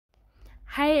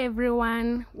Hi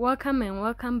everyone, welcome and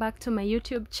welcome back to my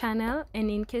YouTube channel.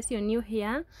 And in case you're new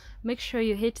here, make sure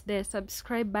you hit the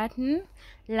subscribe button,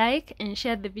 like and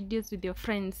share the videos with your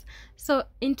friends. So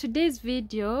in today's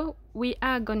video we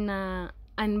are gonna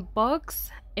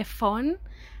unbox a phone,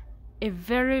 a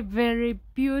very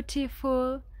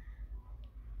beautiful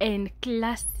and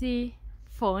classy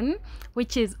phone,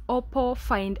 which is OPPO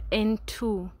Find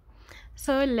N2.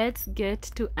 So let's get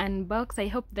to unbox. I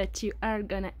hope that you are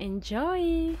gonna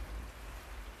enjoy.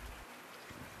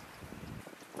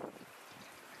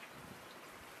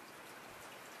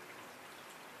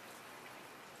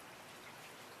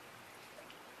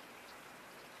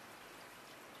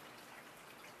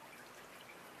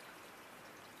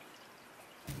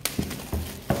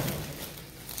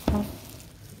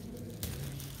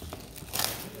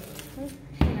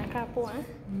 Inakaa poa.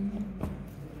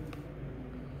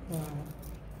 Wow.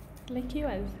 Like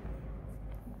yours.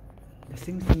 The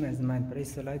same as mine, but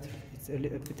it's a lighter. It's a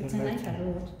little bit lighter.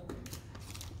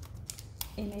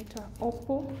 Inaitwa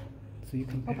OPPO. So you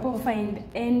can OPPO Find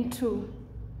N2.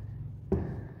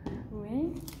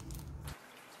 Wait.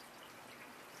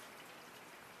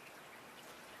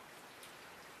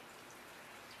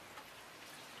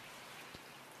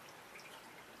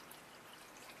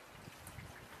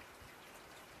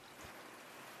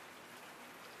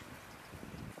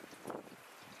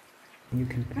 You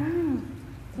can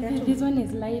This one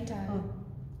is lighter. Oh.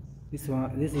 This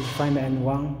is Find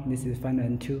N1. This is Find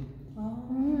N2.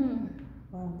 Oh.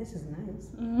 Wow, this is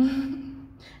nice.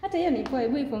 Hata hiyo ni poa,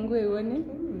 hebu ifungue uone.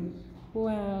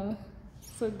 Wow,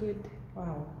 so good.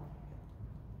 Wow.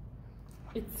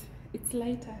 It's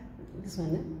lighter. This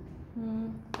one, eh?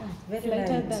 Very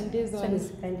Lighter light. than this one. This one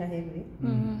is kind of heavy.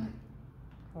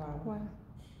 Wow. Wow.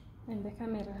 And the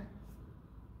camera.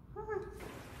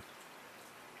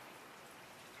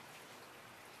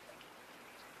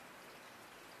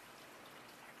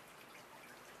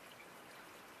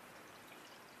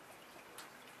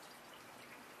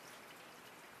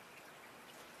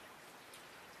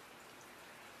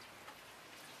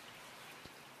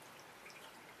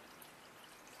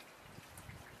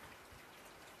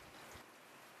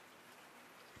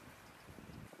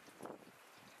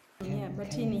 Yeah,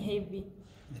 but ini heavy.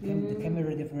 The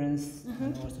camera difference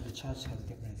and also the charge has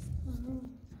difference.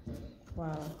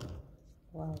 Wow.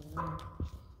 Wow.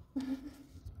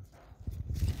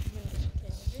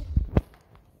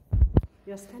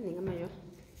 You're scanning, am I? No,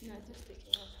 just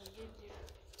taking out a video.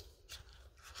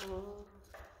 Oh.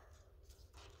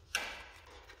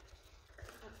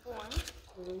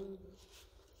 One.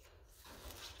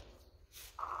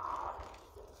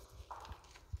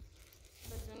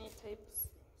 But you need tapes.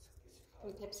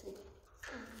 Type C.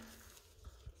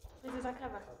 This is a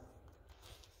cover.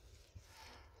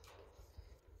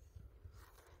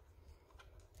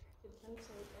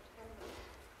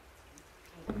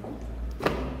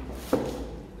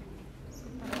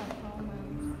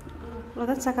 Oh,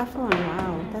 that's like a phone.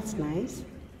 Wow, that's nice.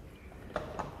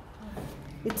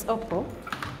 It's OPPO.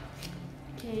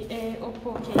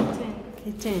 OPPO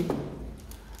K10.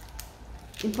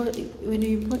 K10. When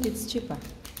you import, it's cheaper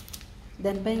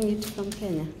than buying it from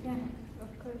Kenya. Yeah,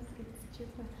 of course, it's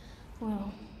cheaper.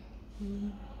 Wow.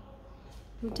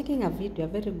 I'm taking a video, a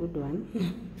very good one.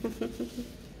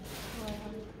 Wow.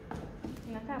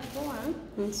 Inakaa poa.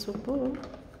 Super.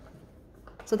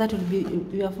 So that will be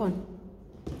your phone?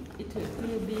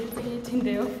 You'll be using it in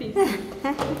the office.